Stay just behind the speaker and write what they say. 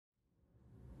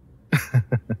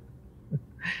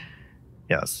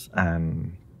Yes,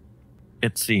 and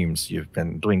it seems you've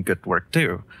been doing good work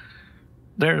too.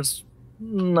 There's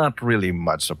not really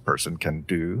much a person can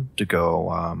do to go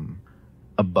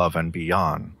above and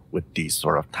beyond with these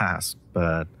sort of tasks,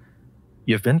 but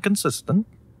you've been consistent,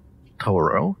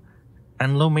 thorough,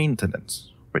 and low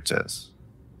maintenance, which is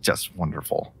just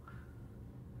wonderful.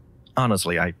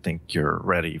 Honestly, I think you're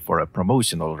ready for a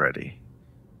promotion already.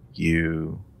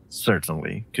 You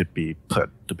certainly could be put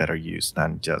to better use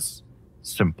than just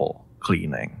simple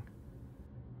cleaning.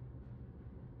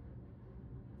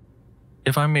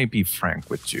 If I may be frank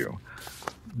with you,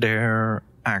 there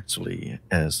actually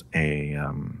is a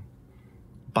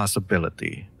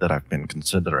possibility that I've been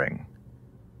considering.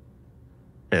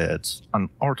 It's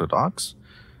unorthodox,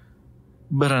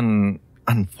 but an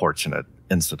unfortunate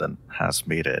incident has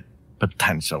made it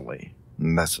potentially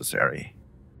necessary.